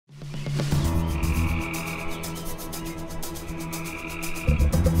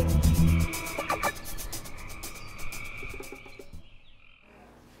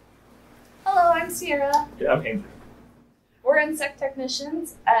I'm Andrew. We're insect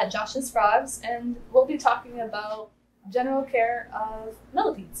technicians at Josh's Frogs, and we'll be talking about general care of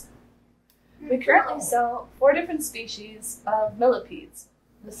millipedes. We currently sell 4 different species of millipedes: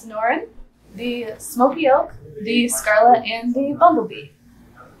 the Sonoran, the smoky oak, the scarlet, and the bumblebee.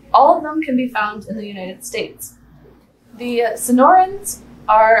 All of them can be found in the United States. The Sonorans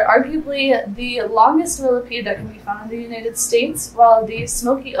are arguably the longest millipede that can be found in the United States, while the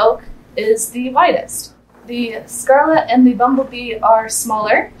smoky oak is the widest. The scarlet and the bumblebee are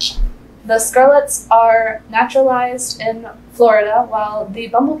smaller. The scarlets are naturalized in Florida, while the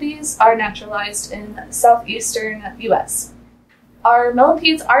bumblebees are naturalized in southeastern US. Our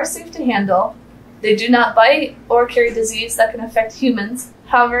millipedes are safe to handle. They do not bite or carry disease that can affect humans.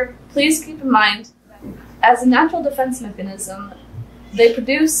 However, please keep in mind, as a natural defense mechanism, they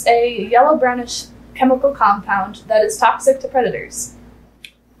produce a yellow-brownish chemical compound that is toxic to predators.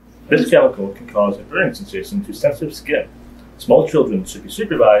 This chemical can cause a burning sensation to sensitive skin. Small children should be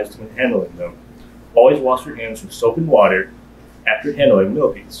supervised when handling them. Always wash your hands with soap and water after handling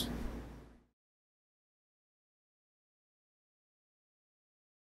millipedes.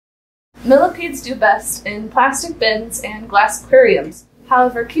 Millipedes do best in plastic bins and glass aquariums.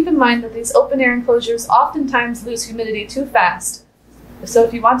 However, keep in mind that these open-air enclosures oftentimes lose humidity too fast. So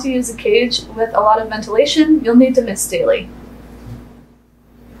if you want to use a cage with a lot of ventilation, you'll need to mist daily.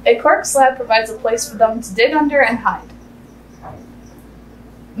 A cork slab provides a place for them to dig under and hide.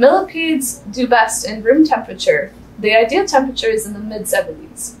 Millipedes do best in room temperature. The ideal temperature is in the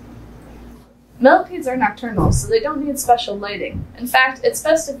mid-70s. Millipedes are nocturnal, so they don't need special lighting. In fact, it's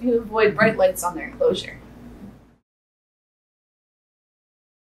best if you avoid bright lights on their enclosure.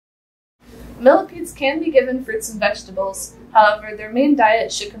 Millipedes can be given fruits and vegetables. However, their main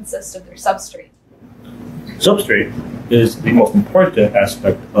diet should consist of their substrate. Substrate is the most important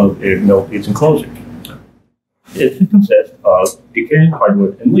aspect of a millipede's enclosure. It consists of decaying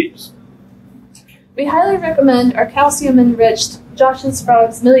hardwood and leaves. We highly recommend our calcium-enriched Josh's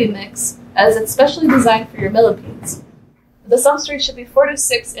Frogs Milli mix, as it's specially designed for your millipedes. The substrate should be 4 to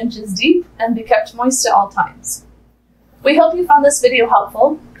 6 inches deep and be kept moist at all times. We hope you found this video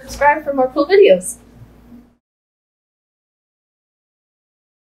helpful. Subscribe for more cool videos.